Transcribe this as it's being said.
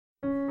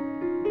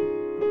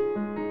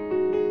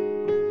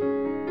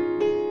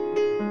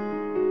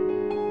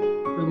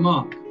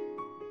Mark,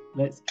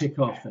 let's kick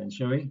off then,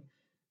 shall we?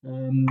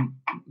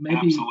 Maybe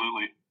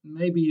Absolutely.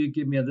 maybe you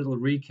give me a little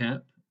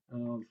recap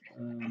of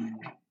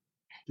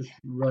just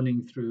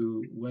running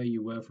through where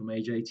you were from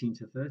age 18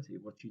 to 30,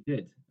 what you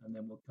did, and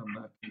then we'll come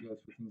back and go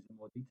through things in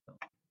more detail.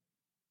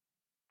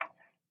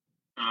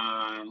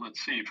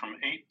 Let's see, from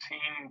 18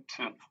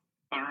 to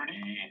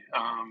 30,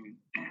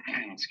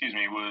 excuse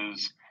me,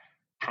 was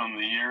from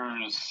the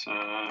years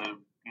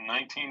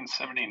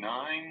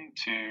 1979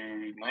 to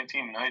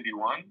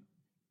 1991.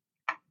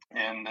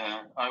 And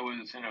I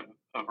was in a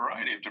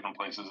variety of different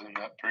places in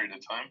that period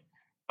of time.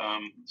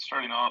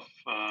 Starting off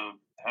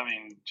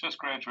having just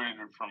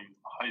graduated from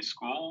high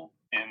school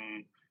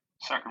in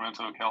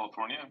Sacramento,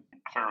 California,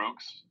 Fair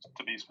Oaks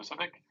to be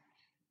specific.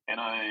 And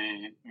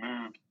I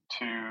moved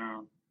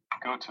to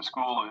go to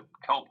school at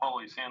Cal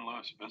Poly San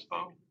Luis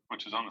Obispo,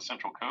 which is on the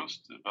Central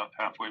Coast, about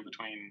halfway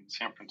between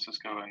San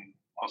Francisco and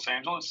Los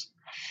Angeles,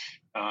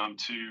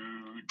 to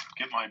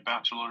get my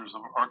bachelor's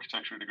of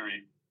architecture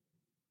degree,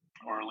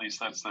 or at least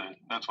that's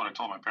what I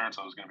told my parents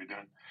I was going to be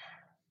doing.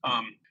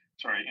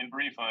 In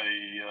brief,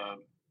 I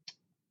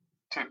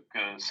took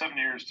 7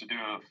 years to do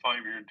a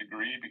 5-year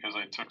degree because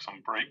I took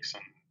some breaks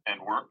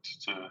and worked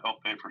to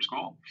help pay for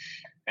school.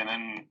 And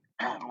then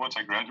once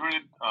I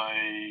graduated,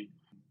 I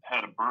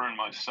had a burr in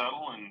my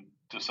saddle and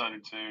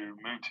decided to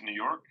move to New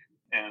York.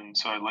 And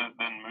so I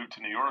then moved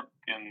to New York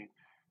and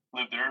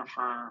lived there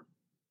for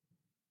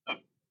a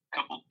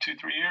couple,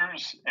 2-3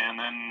 years, and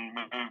then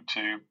moved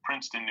to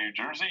Princeton, New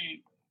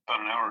Jersey,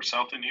 about an hour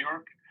south of New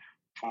York,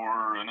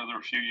 for another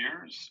few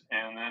years.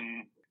 And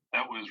then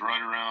that was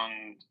right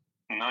around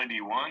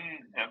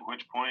 91, at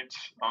which point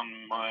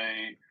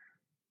I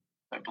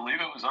believe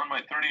it was on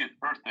my 30th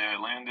birthday, I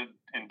landed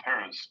in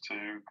Paris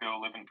to go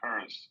live in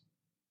Paris.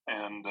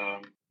 And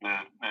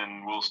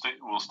we'll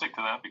stick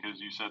to that because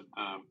you said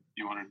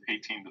you wanted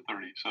 18 to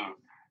 30. So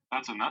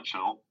that's a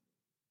nutshell.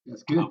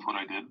 That's good. Of what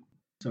I did.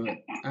 So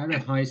out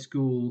of high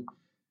school,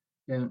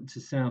 down to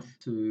south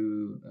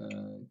to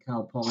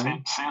Cal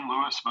Poly. San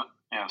Luis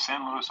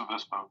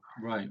Obispo.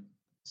 Right.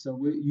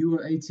 So you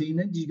were 18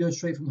 then? Did you go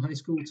straight from high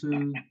school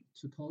to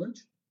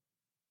college?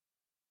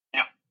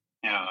 Yeah.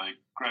 I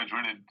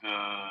graduated.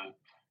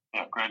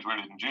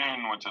 Graduated in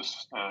June. Went to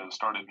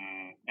started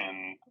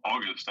in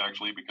August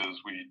actually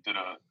because we did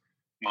a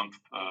month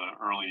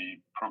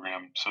early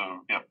program.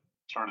 So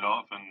started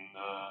off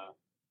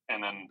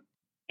and then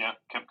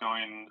kept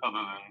going. Other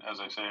than, as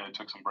I say, I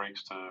took some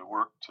breaks to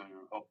work to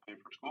help pay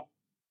for school.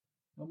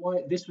 And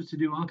why this was to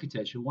do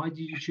architecture? Why did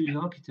you choose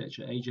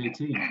architecture at age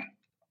 18?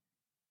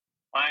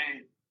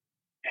 I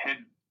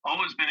had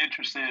always been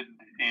interested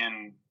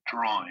in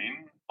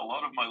drawing. A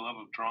lot of my love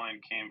of drawing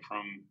came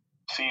from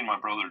seeing my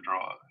brother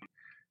draw.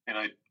 And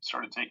I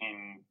started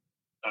taking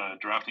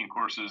drafting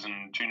courses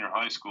in junior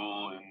high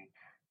school, and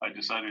I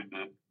decided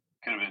that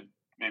kind of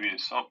maybe a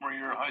sophomore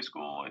year of high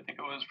school, I think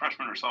it was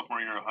freshman or sophomore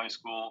year of high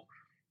school,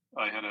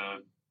 I had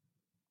a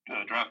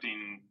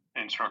drafting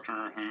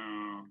instructor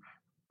who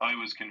I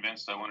was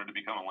convinced I wanted to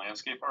become a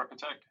landscape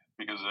architect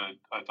because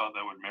I thought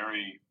that would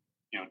marry,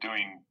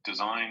 doing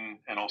design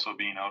and also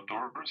being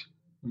outdoors.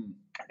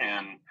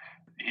 And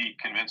he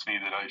convinced me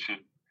that I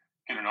should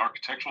get an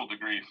architectural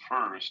degree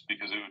first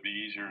because it would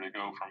be easier to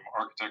go from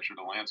architecture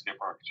to landscape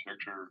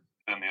architecture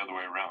than the other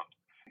way around.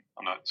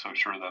 I'm not so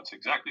sure that's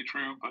exactly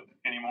true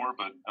anymore,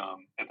 but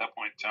at that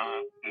point in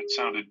time, it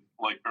sounded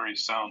like very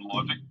sound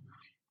logic.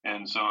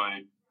 And so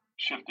I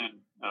shifted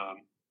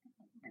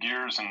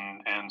gears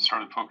and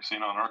started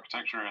focusing on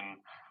architecture and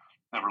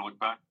never looked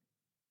back.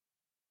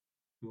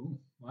 Cool.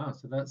 Wow.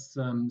 So that's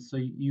so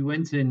you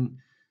went in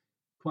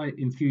quite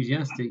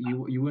enthusiastic.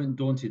 You weren't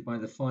daunted by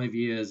the 5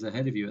 years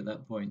ahead of you at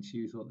that point.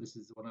 You thought, this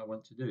is what I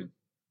want to do.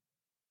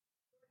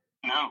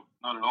 No,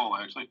 not at all.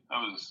 Actually,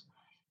 I was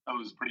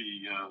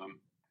pretty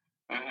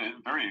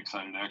very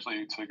excited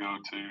actually to go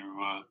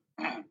to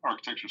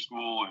architecture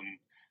school, and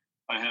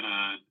I had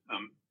a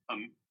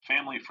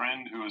family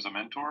friend who was a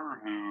mentor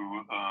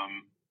who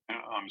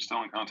I'm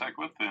still in contact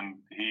with,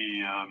 and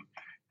he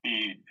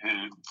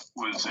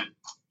was at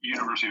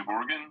University of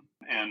Oregon,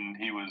 and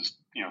he was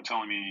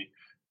telling me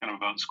kind of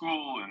about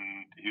school,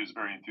 and he was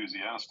very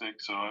enthusiastic.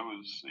 So I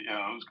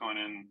was going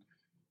in,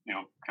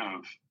 kind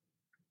of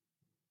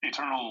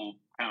eternal,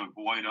 kind of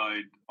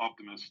wide-eyed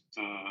optimist,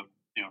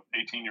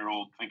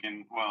 18-year-old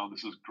thinking, wow,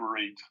 this is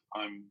great.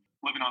 I'm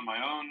living on my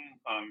own.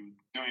 I'm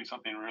doing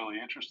something really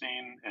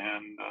interesting,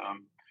 and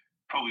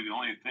probably the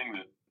only thing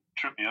that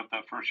tripped me up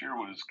that first year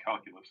was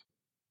calculus.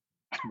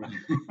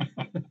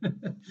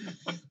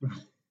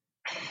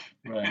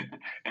 Right.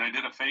 And I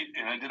did a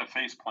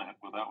face plant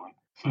with that one.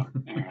 So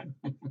anyway.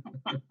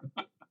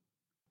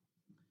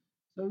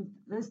 So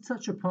let's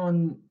touch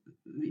upon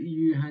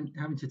you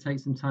having to take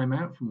some time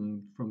out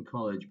from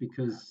college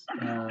because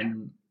I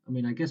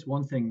guess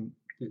one thing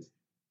that's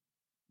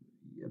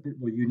a bit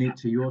more unique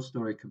to your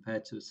story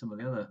compared to some of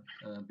the other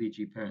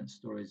BG parents'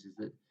 stories is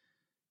that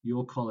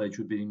your college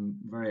would be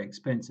very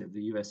expensive.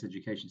 The U.S.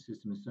 education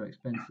system is so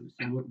expensive.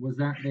 So was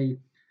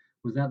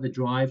Was that the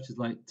drive to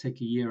like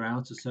take a year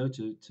out or so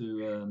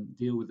to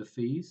deal with the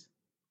fees?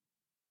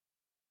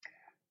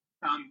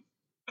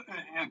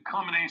 A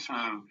combination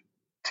of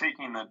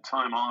taking that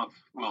time off.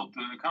 Well,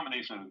 the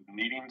combination of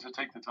needing to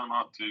take the time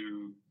off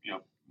to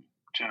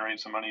generate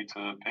some money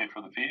to pay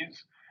for the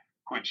fees,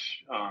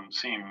 which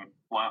seem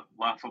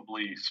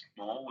laughably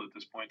small at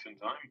this point in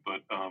time,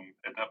 but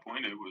at that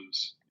point it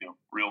was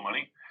real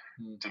money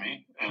Mm. to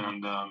me,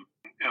 and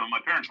my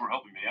parents were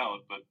helping me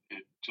out, but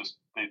it just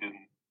they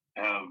didn't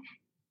have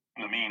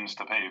the means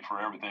to pay for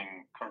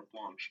everything carte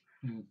blanche.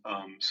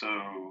 Mm. So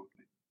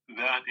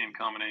that in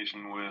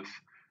combination with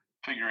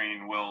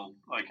figuring, well,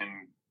 I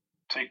can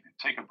take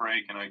a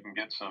break and I can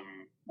get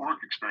some work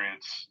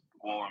experience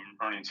while I'm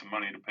earning some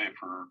money to pay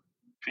for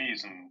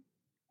fees and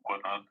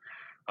whatnot.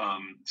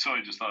 So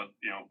I just thought,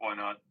 why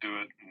not do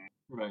it? And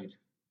Right.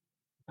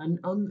 And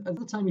at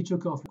the time you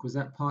took off, was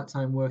that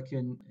part-time work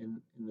in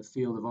the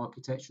field of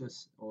architecture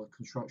or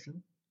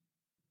construction?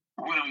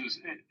 when I was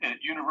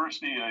at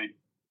university,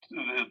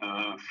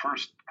 the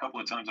first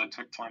couple of times I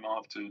took time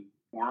off to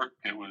work,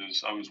 I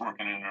was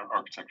working in an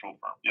architectural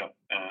firm. Yeah,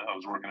 and I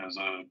was working as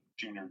a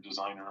junior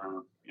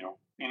designer,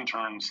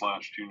 intern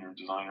slash junior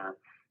designer,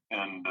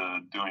 and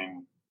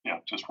doing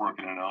just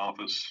working in an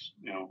office,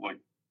 like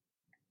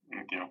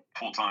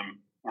full time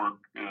work,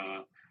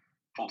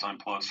 full time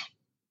plus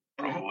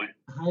And probably.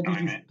 how I did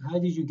you mean, how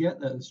did you get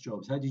those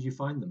jobs? How did you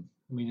find them?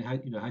 I mean, how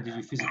did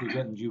you physically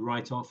get them? Did you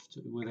write off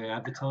were they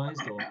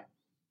advertised or?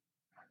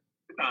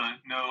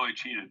 no, I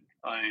cheated.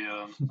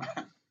 I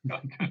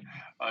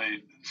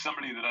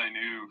somebody that I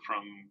knew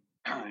from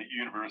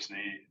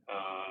university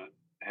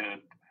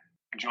had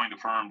joined a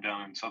firm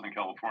down in Southern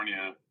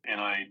California, and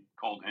I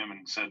called him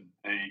and said,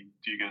 "Hey,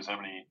 do you guys have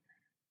any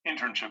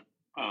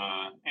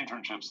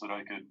internships that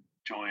I could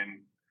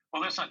join?"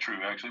 Well, that's not true.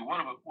 Actually, one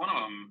of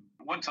them.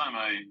 One time,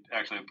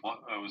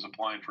 I was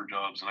applying for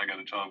jobs, and I got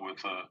a job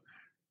with a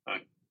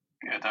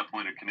at that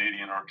point a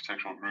Canadian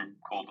architectural group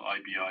called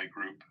IBI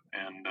Group,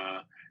 and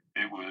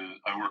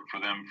I worked for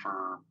them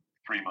for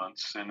 3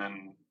 months, and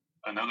then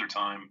another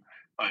time,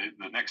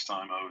 the next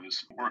time I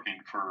was working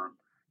for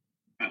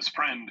this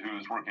friend who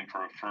was working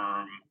for a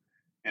firm,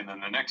 and then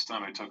the next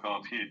time I took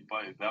off,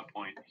 by that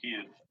point he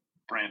had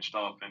branched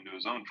off into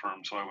his own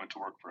firm, so I went to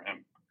work for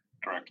him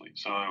directly.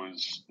 So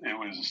it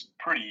was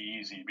pretty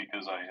easy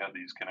because I had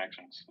these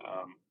connections,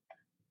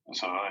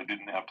 so I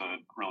didn't have to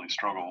really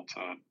struggle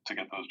to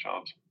get those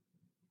jobs.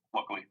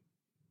 Luckily,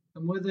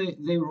 And were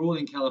they were all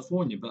in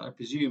California, but I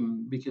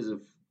presume because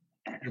of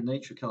the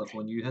nature of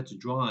California, you had to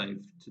drive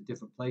to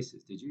different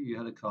places, did you? You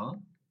had a car?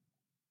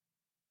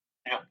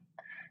 yeah,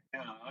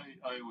 yeah.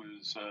 I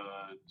was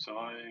so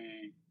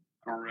I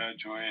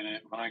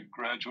graduated when I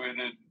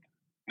graduated.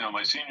 No,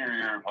 my senior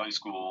year of high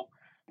school,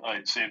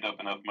 I'd saved up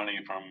enough money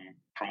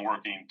from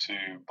working to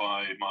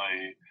buy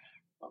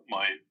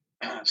my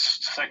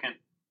second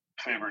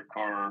favorite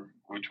car,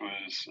 which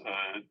was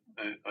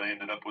I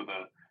ended up with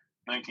a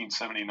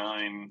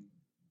 1979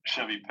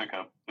 Chevy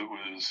pickup that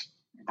was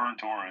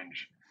burnt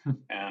orange,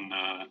 and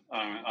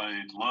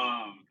I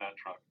loved that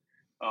truck.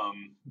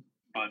 Um,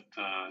 but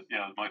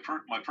yeah, my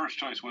first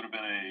choice would have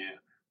been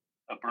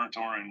a burnt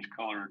orange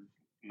colored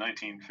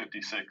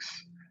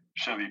 1956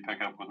 Chevy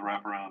pickup with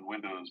wraparound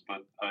windows,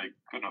 but I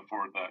couldn't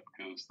afford that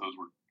because those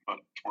were much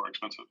more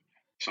expensive.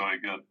 So I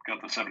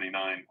got the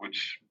 79,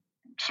 which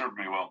served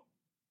me well,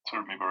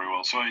 served me very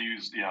well. So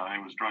I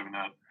was driving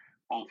that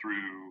all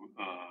through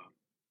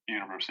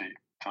university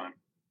time.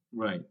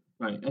 Right,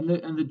 right. And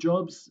the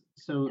jobs,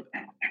 so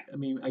I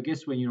mean, I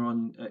guess when you're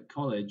on at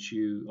college,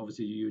 you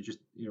were just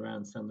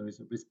around San Luis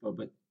Obispo,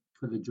 but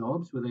for the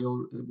jobs,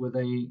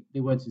 they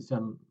weren't in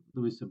San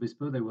Luis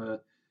Obispo, they were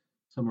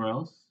somewhere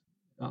else,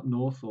 up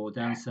north or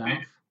down south?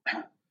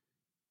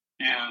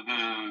 Yeah,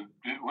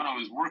 when I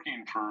was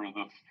working for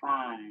the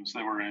firms,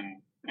 they were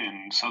in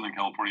Southern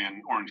California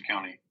in Orange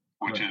County,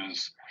 which Right.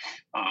 is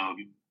um,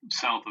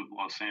 south of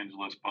Los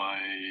Angeles by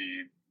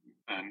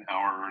an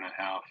hour and a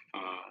half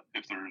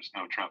if there's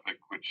no traffic,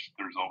 which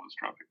there's always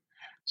traffic.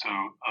 So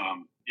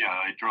yeah,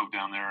 I drove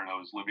down there and I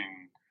was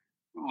living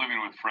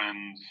with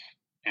friends,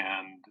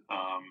 and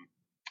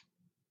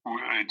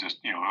I just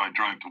I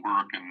drive to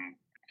work, and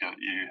yeah,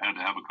 you had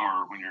to have a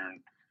car when you're in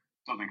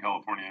Southern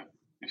California.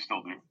 You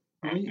still do.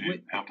 When you, You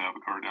when, have to have a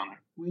car down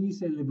there. when you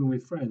say living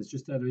with friends,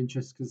 just out of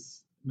interest,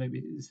 because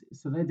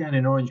so they're down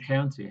in Orange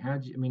County. I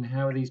mean,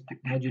 how do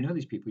you know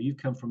these people? You've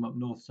come from up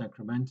north,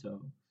 Sacramento,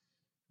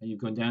 and you've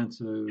gone down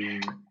to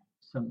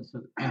so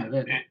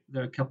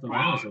they're a couple of Well,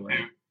 hours away.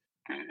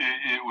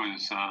 it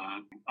was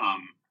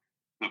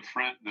the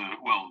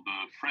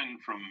friend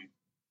from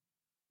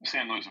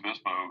San Luis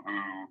Obispo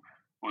who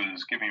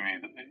was getting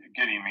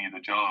me the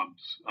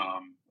jobs,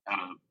 had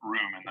a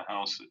room in the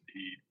house that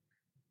he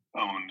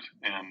owned,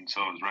 and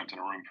so I was renting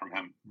a room from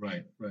him.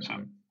 Right, right, So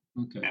right.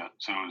 Okay, yeah,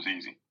 so it was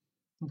easy,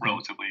 okay,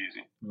 relatively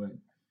easy. right.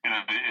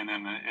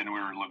 And we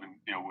were living,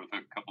 with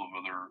a couple of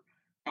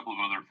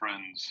other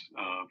friends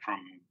from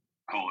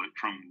college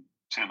from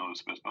San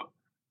Luis Obispo.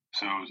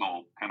 So it was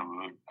all kind of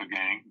a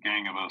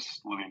gang of us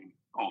living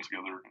all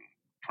together.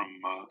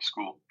 from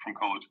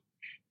college.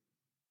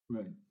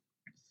 Right.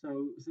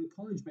 So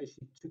college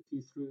basically took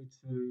you through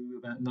to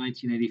about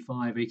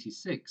 1985,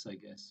 86, I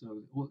guess.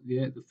 So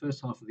the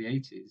first half of the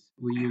 80s,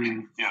 were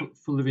you Yeah,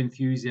 full of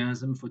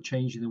enthusiasm for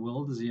changing the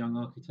world as a young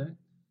architect?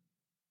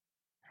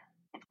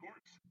 of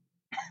course.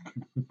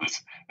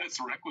 That's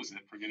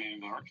requisite for getting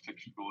into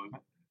architecture school,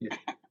 isn't Yeah.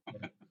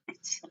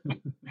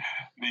 it?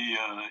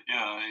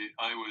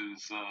 I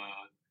was.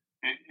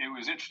 It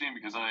was interesting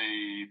because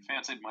I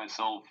fancied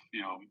myself,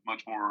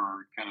 much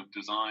more kind of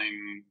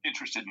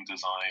interested in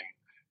design,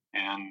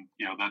 and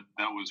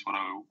that was what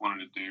I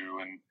wanted to do.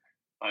 And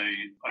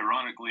I,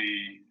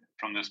 ironically,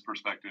 from this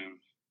perspective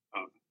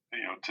of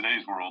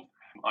today's world,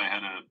 I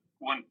had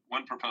one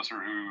professor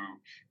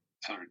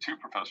two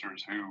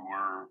professors who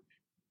were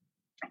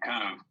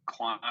kind of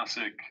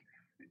classic,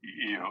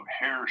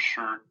 hair,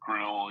 shirt,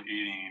 grill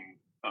eating,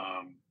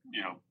 um,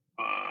 you know,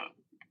 uh,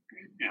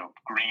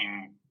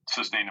 green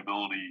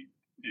sustainability,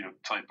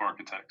 type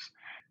architects,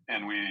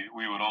 and we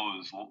would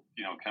always,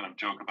 kind of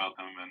joke about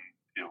them, and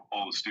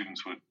all the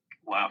students would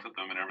laugh at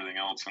them and everything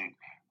else, and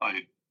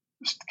I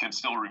can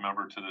still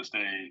remember to this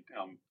day,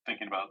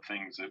 thinking about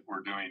things that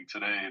we're doing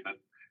today that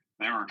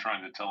they were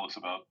trying to tell us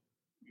about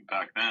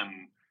back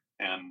then,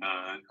 and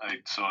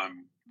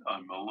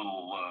I'm a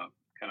little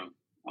kind of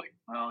like,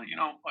 well,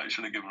 I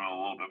should have given them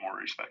a little bit more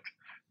respect,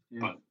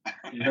 Yeah. but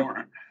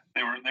Yeah.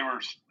 they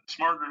were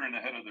smarter and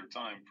ahead of their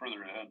time,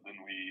 further ahead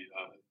than we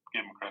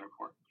gave them credit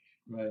for.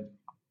 Right.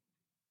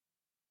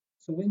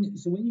 So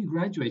when you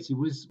graduated,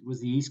 was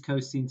the East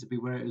Coast seemed to be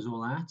where it was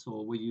all at,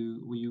 or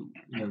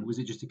was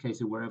it just a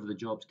case of wherever the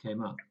jobs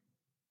came up?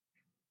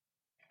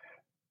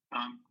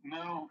 No,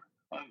 no,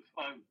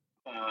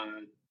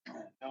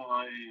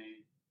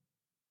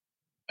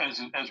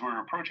 as we're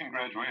approaching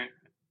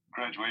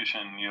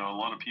graduation, a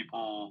lot of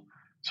people.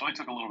 So I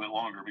took a little bit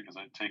longer because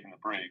I'd taken the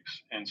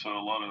breaks, and so a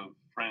lot of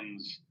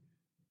friends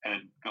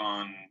had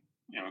gone,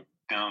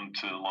 down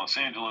to the Los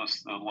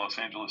Angeles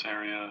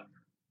area,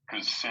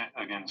 because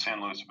again,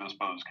 San Luis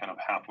Obispo is kind of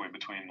halfway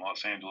between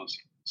Los Angeles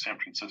and San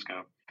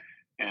Francisco,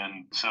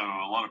 and so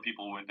a lot of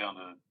people went down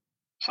to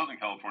Southern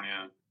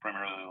California,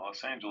 primarily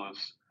Los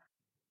Angeles,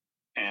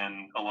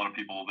 and a lot of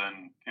people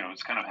then,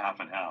 it's kind of half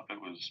and half. It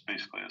was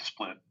basically a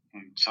split.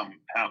 And some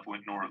half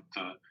went north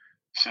to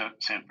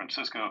San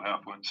Francisco,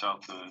 half went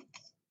south to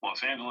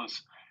Los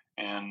Angeles,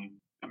 and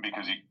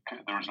because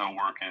there was no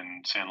work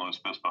in San Luis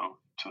Obispo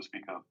to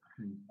speak of,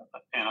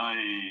 and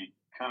I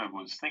kind of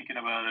was thinking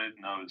about it,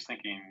 and I was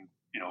thinking,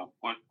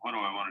 what do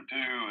I want to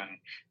do? And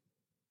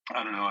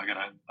I don't know, I got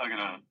a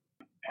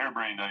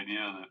harebrained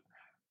idea that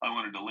I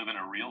wanted to live in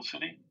a real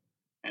city,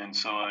 and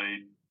so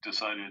I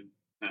decided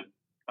that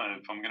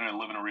if I'm going to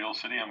live in a real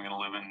city, I'm going to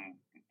live in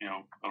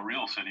a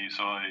real city.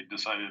 So I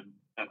decided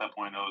at that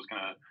point I was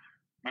going to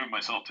move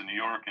myself to New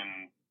York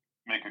and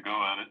make a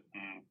go at it,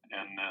 and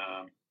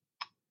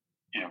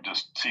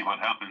just see what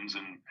happens.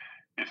 And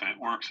if it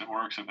works, it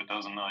works. If it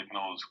doesn't, I could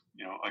always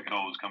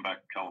come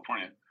back to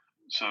California.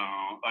 So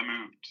I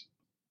moved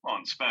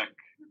on spec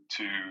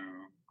to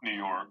New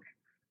York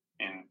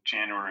in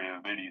January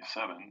of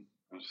 '87.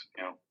 It was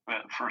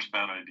that first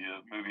bad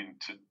idea, moving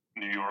to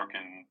New York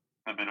in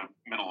the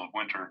middle of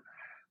winter.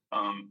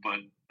 And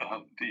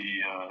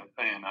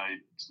I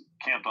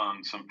camped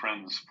on some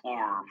friend's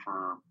floor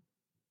for,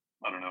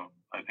 I don't know.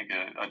 I think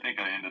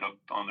I ended up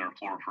on their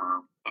floor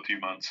for a few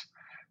months.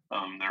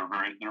 They're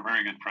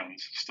very good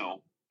friends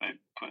still. They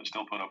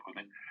still put up with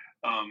me.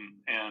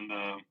 And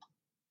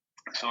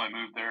So I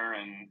moved there,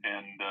 and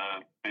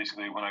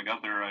basically when I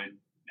got there, I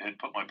had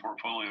put my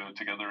portfolio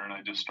together, and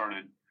I just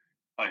started.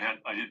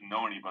 I didn't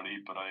know anybody,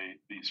 but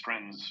these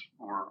friends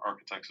were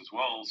architects as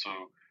well, so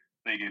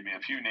they gave me a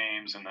few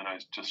names, and then I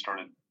just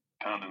started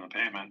pounding the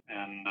pavement.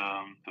 And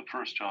the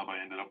first job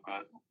I ended up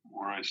at,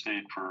 where I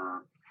stayed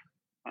for,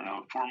 I don't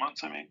know, 4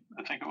 months. I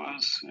think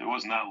it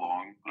wasn't that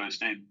long, but I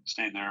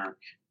stayed there,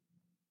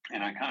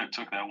 and I kind of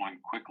took that one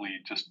quickly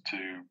just to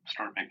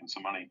start making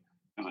some money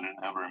because I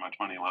didn't have very much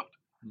money left.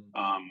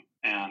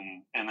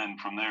 And then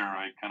from there,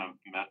 I kind of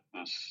met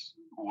this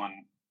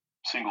one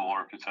single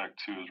architect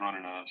who was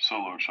running a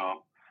solo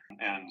shop,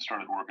 and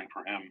started working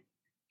for him.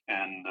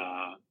 And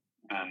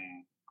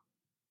then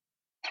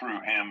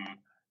through him,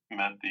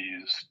 met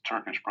these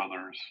Turkish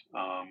brothers,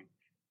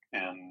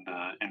 and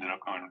ended up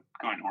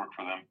going to work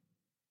for them.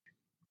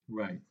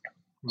 Right,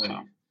 right. So,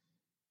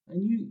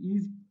 And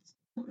you've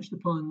touched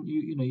upon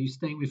you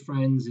staying with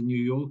friends in New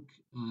York,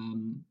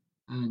 and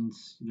and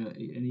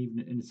even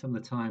in some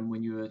of the time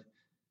when you were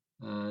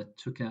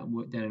took out and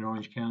worked down in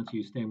Orange County,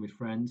 you were staying with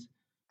friends.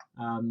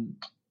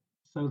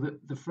 So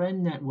the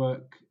friend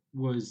network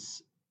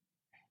was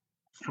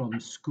from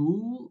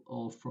school,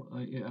 or from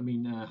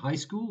high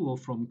school, or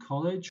from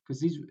college, because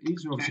these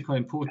are obviously quite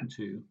important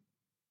to you.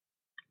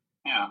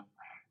 yeah,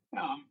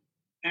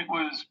 it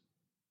was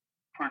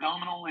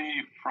predominantly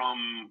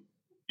from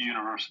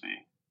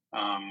university,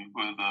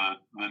 with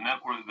the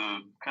network,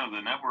 the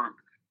network,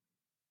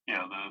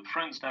 the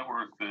friends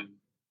network that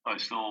I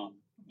still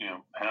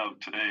have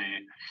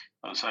today,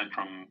 aside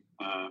from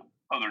the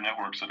other other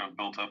networks that have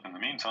built up in the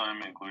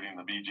meantime, including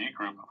the BG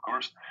group, of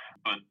course.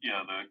 But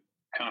yeah, the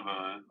kind of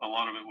a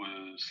lot of it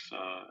was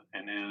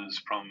and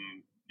is from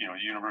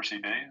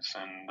university days,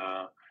 and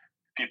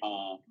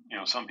people,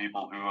 some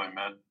people who I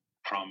met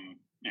from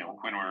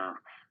when we were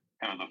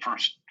kind of the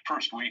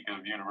first week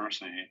of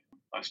university.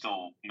 I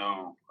still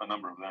know a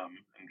number of them.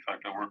 In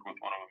fact, I work with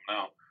one of them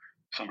now.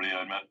 Somebody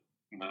I met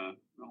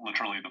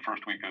literally the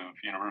first week of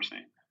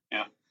university.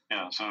 Yeah,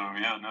 yeah. So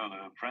yeah, no,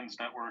 the Friends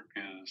Network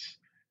is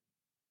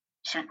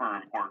super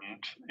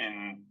important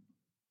in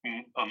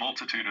a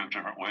multitude of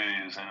different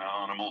ways and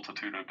on a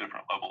multitude of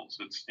different levels.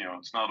 It's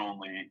it's not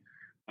only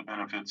the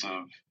benefits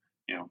of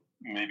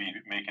maybe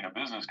making a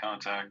business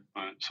contact,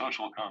 but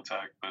social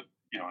contact, but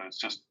it's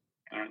just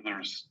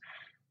there's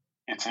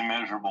it's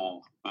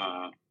immeasurable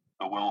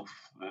the wealth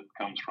that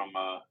comes from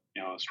a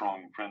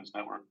strong Friends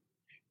network.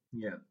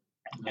 Yeah.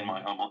 In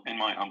my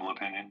humble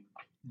opinion.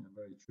 Yeah,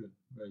 very true.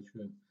 Very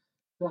true.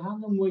 So how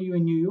long were you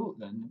in New York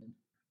then?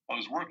 I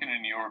was working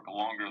in New York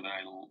longer than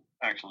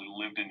I actually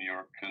lived in New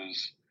York,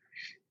 because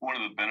one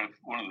of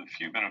the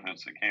few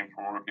benefits that came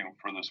from working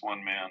for this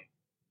one man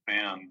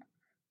band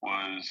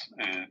was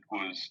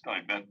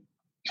I met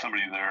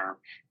somebody there,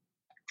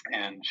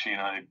 and she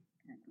and I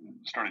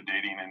started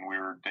dating, and we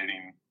were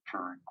dating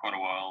for quite a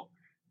while.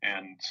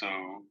 And so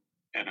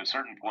at a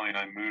certain point,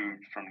 I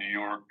moved from New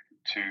York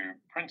to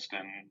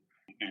Princeton,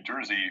 New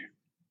Jersey,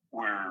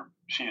 where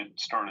she had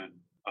started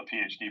a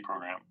PhD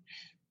program.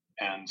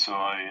 And so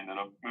I ended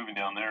up moving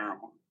down there,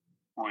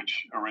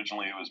 which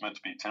originally it was meant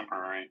to be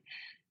temporary,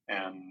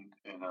 and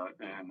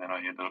then I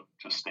ended up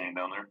just staying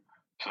down there.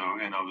 So,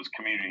 and I was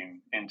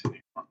commuting into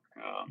New York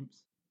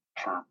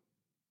for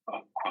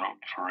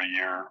for a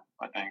year,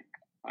 I think,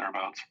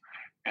 thereabouts,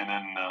 and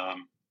then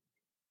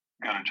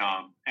got a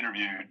job,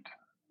 interviewed,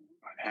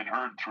 had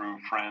heard through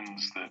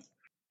friends that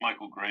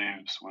Michael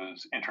Graves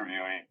was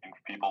interviewing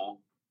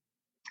people,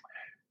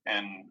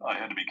 and I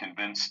had to be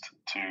convinced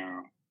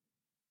to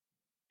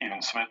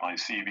even submit my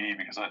CV,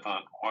 because I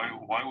thought,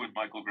 why would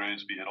Michael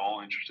Graves be at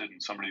all interested in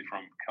somebody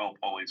from Cal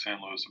Poly San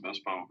Luis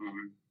Obispo,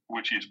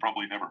 which he's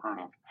probably never heard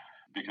of,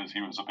 because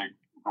he was a big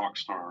rock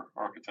star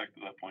architect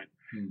at that point.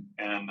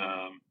 And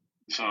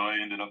so I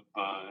ended up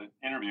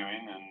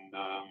interviewing, and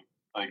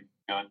I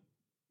got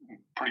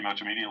pretty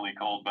much immediately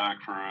called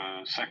back for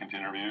a second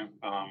interview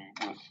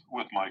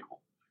with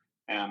Michael,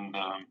 and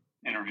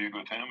interviewed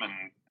with him,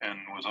 and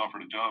was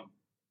offered a job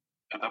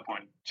at that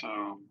point.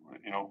 So,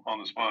 on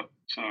the spot.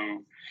 So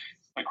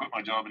I quit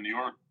my job in New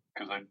York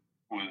because I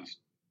was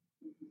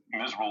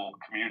miserable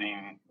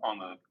commuting on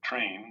the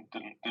train.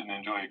 Didn't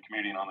enjoy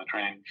commuting on the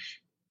train,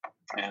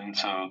 and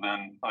so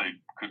then I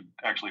could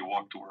actually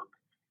walk to work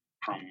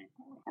from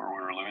where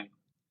we were living.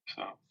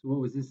 So what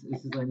was this?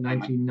 This is like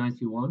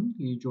 1991.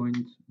 You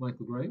joined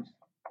Michael Graves.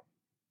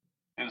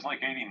 It was like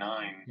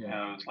 89.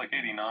 Yeah, it was like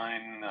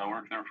 89. I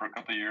worked there for a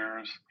couple of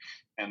years,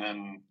 and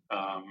then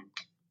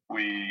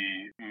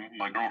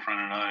my girlfriend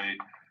and I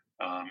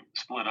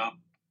split up.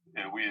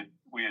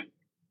 We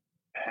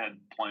had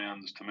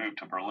plans to move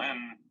to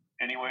Berlin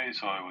anyway,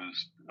 so I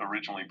was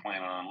originally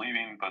planning on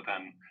leaving, but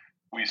then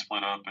we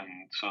split up,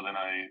 and so then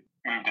I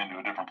moved into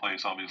a different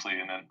place, obviously,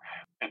 and then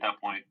at that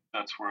point,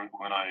 that's when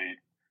I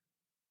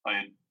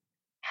had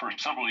for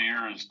several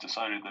years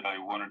decided that I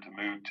wanted to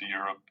move to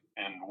Europe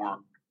and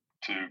work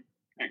to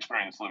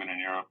experience living in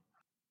Europe.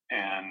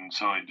 And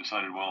so I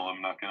decided, well,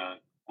 I'm not going to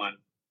let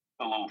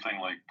a little thing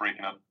like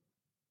breaking up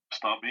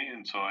stop me.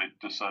 And so I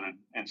decided,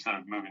 instead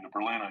of moving to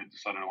Berlin, I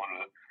decided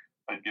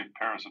I'd give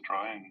Paris a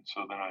try. And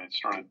so then I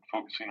started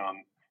focusing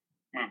on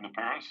moving to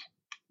Paris,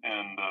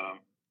 and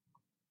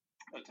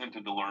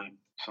attempted to learn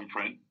some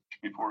French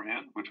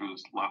beforehand, which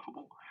was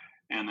laughable.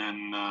 And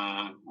then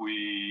I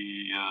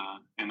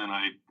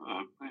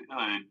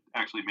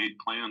actually made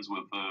plans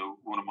with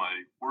one of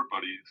my work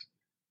buddies,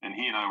 and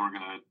he and I were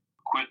going to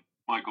quit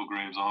Michael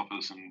Graves'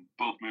 office and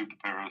both move to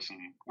Paris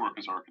and work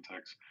as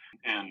architects.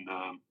 And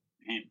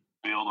he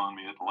bailed on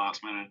me at the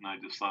last minute, and I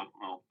just thought,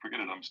 well, forget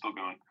it, I'm still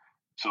going.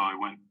 So I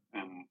went,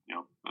 and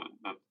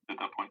at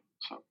that point.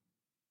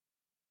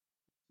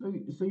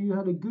 So you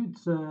had a good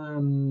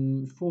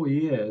 4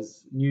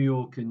 years, New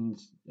York and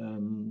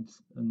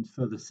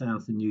further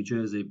south in New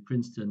Jersey,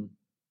 Princeton,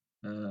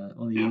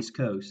 on the East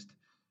Coast.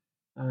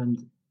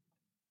 And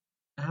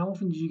how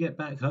often did you get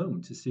back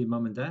home to see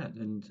mum and dad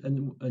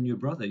and your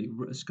brother?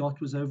 Scott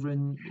was over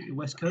in the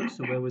West Coast,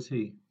 or where was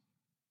he?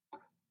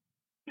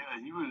 Yeah,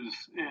 he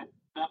was at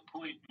that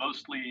point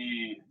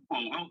mostly.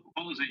 Well, while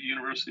I was at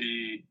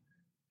university,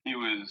 he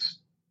was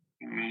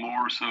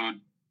more so.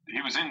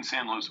 He was in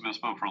San Luis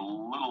Obispo for a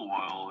little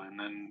while, and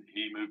then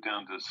he moved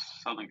down to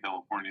Southern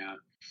California.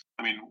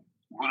 I mean,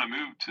 when I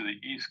moved to the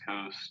East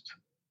Coast,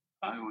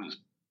 I was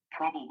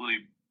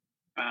probably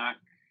back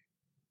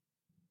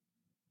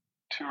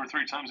 2 or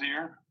 3 times a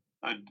year.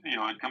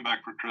 I'd come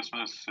back for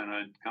Christmas, and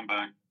I'd come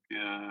back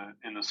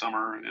in the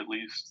summer at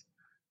least,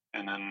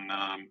 and then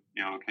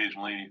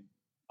occasionally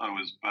I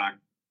was back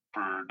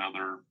for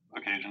another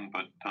occasion,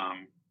 but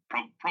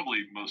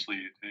probably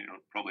mostly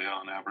probably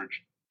on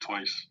average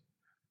twice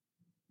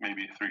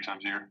maybe 3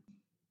 times a year.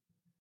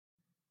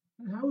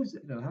 And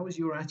how was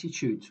your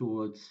attitude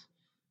towards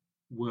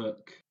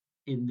work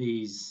in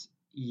these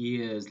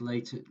years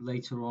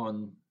later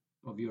on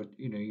of your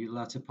your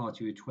latter part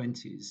of your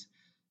 20s,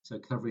 so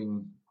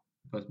covering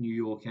both New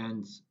York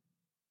and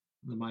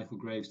the Michael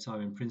Graves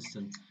time in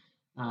Princeton,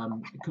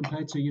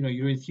 compared to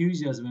your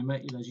enthusiasm and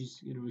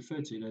as you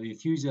referred to the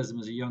enthusiasm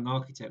as a young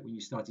architect when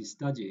you started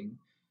studying.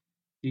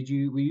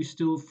 Were you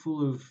still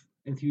full of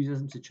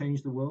enthusiasm to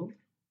change the world?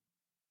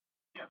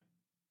 Yeah,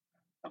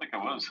 I think I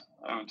was.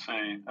 I would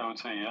say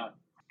yeah.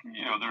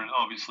 There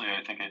obviously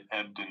I think it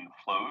ebbed and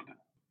flowed,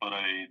 but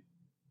I,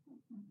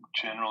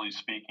 generally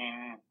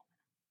speaking,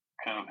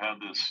 kind of had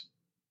this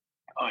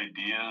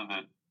idea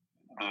that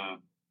the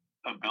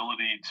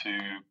ability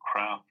to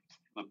craft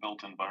the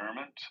built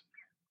environment,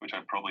 which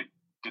I probably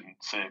didn't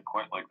say it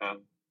quite like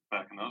that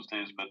back in those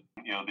days, but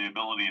the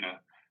ability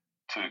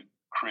to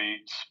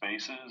create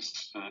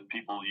spaces that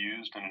people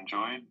used and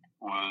enjoyed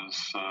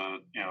was a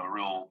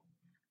real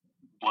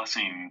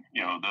blessing.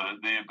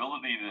 The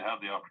ability to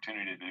have the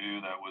opportunity to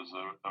do that was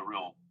a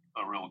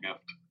real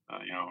gift.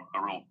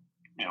 A real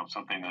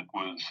something that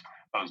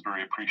I was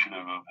very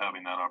appreciative of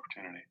having that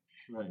opportunity.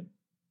 Right,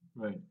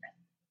 right.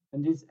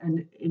 And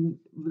in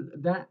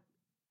that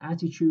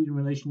attitude in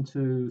relation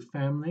to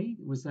family,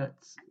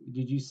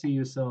 did you see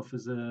yourself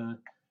as a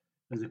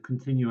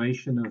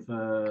continuation of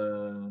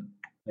a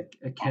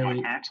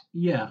Kelly?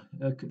 Yeah,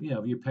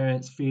 of your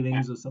parents'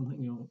 feelings or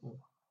something.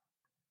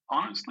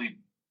 Honestly,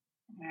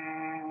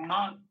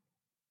 not.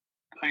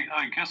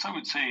 I guess I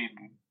would say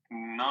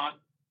not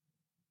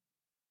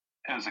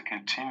as a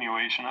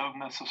continuation of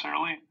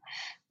necessarily,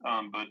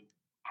 but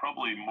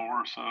probably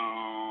more so.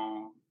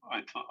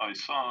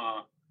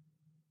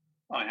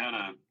 I had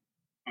a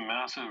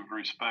massive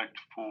respect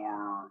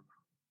for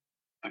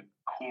the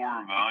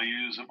core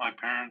values that my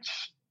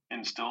parents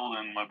instilled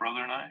in my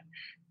brother and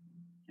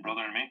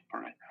me,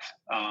 pardon me.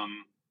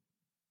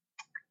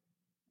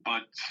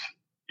 But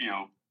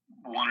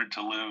wanted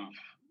to live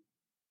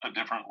a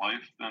different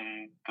life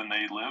than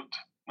they lived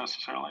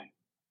necessarily.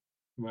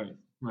 Right,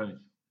 right.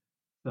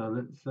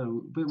 But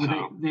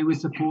they were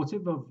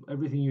supportive of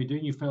everything you were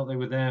doing. You felt they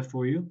were there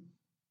for you.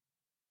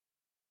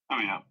 Oh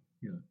yeah,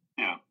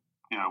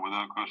 yeah,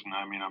 without question.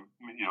 I mean,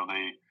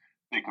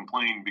 they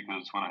complained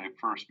because when I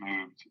first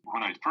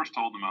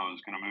told them I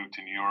was going to move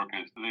to New York,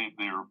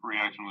 their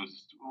reaction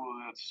was,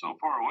 "Oh, that's so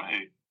far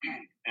away,"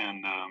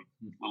 and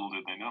little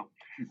did they know.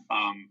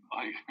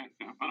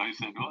 But I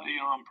said, "Well,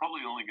 I'm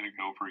probably only going to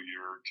go for a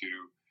year or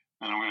two,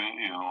 and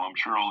I'm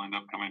sure I'll end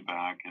up coming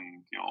back,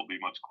 and I'll be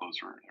much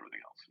closer and everything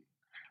else."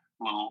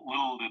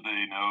 Little did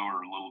they know,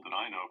 or little did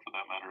I know, for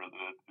that matter,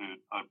 that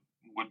I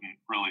wouldn't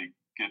really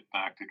get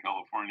back to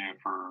California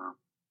for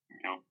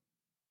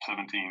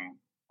 17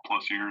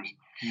 plus years.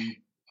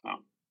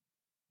 So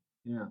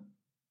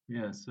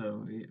yeah.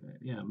 So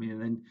yeah, I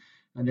mean,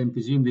 and then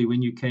presumably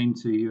when you came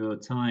to your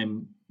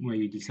time where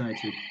you decided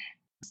to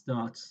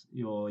start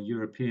your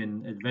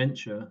European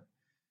adventure,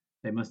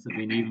 they must have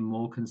been even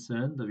more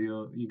concerned of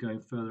you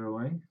going further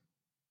away.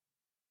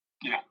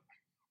 Yeah.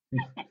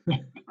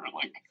 They were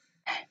like,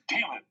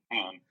 "Damn it,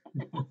 man!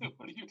 What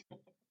are you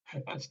doing?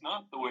 That's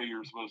not the way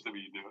you're supposed to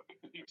be doing.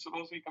 You're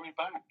supposed to be coming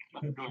back,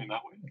 not going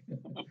that way."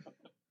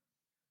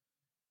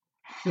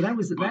 So that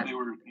was but they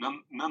were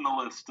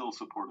nonetheless still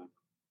supportive.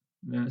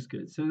 That's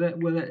good. So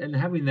and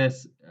having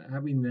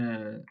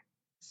their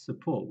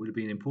support would have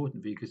been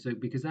important for you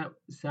because that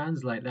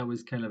sounds like that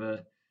was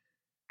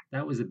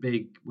a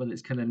big, well,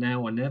 it's kind of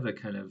now or never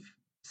kind of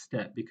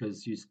step,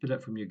 because you split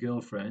up from your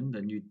girlfriend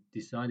and you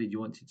decided you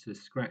wanted to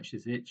scratch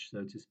this itch,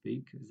 so to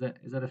speak. Is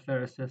that a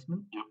fair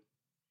assessment? Yep.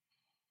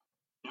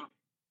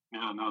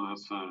 Yeah, no,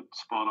 that's a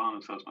spot on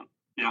assessment.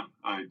 Yeah,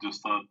 I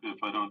just thought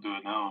if I don't do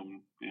it now,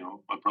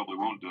 I probably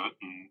won't do it,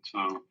 and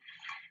so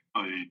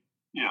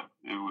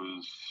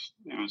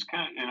it was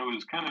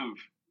kind of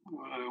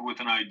with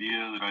an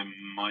idea that I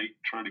might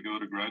try to go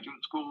to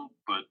graduate school,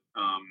 but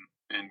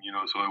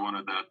so I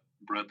wanted that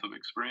breadth of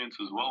experience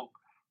as well,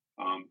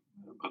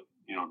 but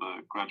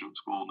the graduate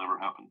school never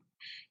happened.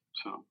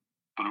 So,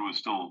 but it was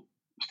still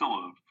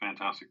a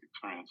fantastic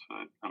experience.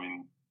 I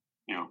mean,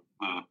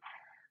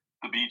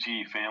 the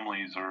BG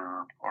families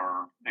are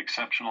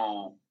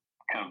exceptional.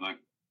 Kind of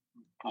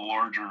the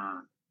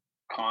larger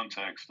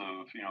context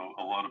of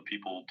a lot of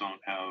people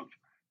don't have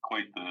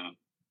quite the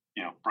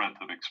breadth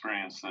of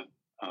experience that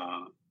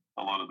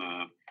a lot of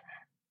the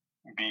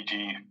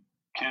BG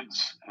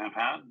kids have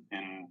had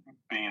in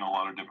being in a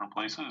lot of different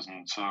places.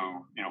 And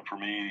so for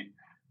me,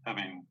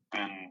 having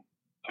been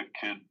a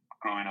kid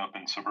growing up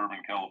in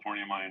suburban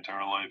California my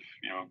entire life,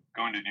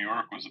 going to New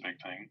York was a big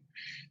thing,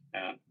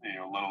 and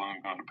let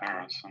alone going to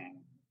Paris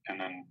and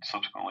then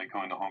subsequently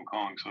going to Hong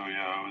Kong. So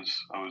yeah,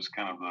 I was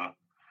kind of the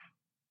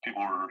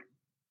people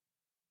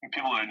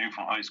that I knew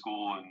from high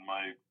school, and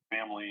my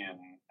family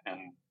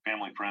and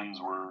family friends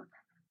were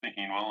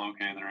thinking, well,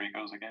 okay, there he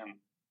goes again.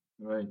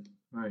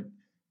 Right.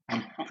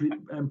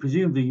 And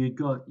presumably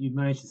you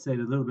managed to save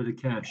a little bit of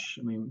cash.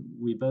 I mean,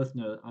 we both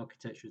know that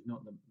architecture is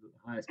not the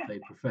highest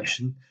paid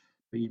profession,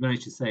 but you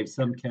managed to save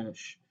some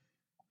cash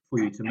for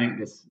you to make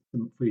this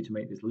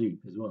leap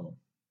as well.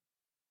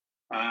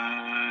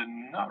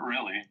 Not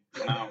really.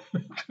 No.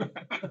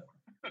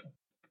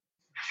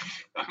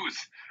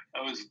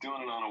 I was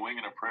doing it on a wing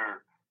and a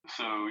prayer.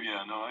 So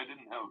yeah, no, I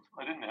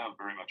didn't have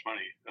very much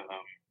money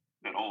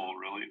at all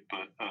really.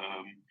 But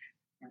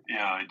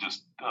yeah,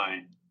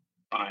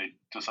 but I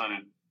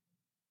decided,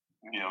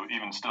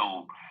 even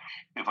still,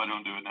 if I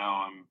don't do it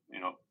now,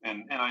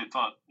 and I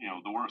thought,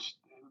 the worst,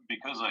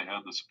 because I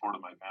had the support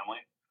of my family.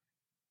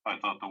 I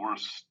thought the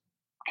worst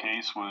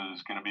case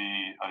was going to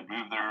be I'd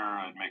move there,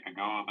 I'd make a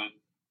go of it.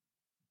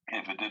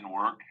 If it didn't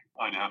work,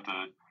 I'd have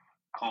to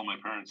call my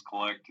parents,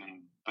 collect,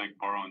 and beg,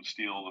 borrow, and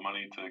steal the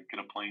money to get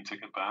a plane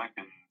ticket back,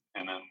 and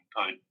then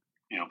I'd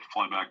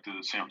fly back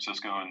to San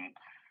Francisco and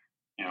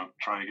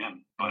try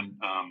again. But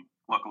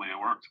luckily, it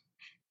worked.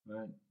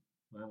 Right.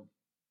 Wow.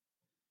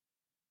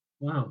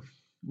 Wow.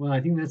 Well, I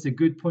think that's a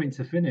good point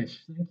to finish.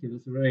 Thank you.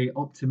 That's a very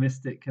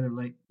optimistic kind of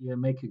like, yeah,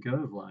 make a go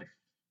of life.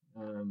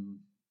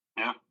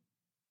 Yeah,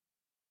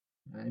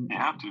 And you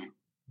have to.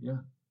 yeah,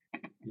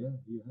 yeah,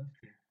 you have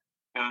to.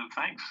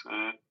 Thanks.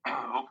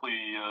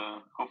 Hopefully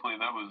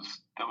that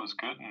was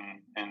good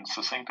and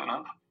succinct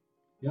enough.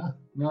 Yeah.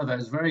 No, that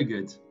was very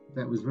good.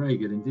 That was very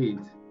good indeed.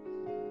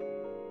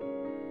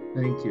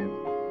 Thank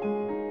you.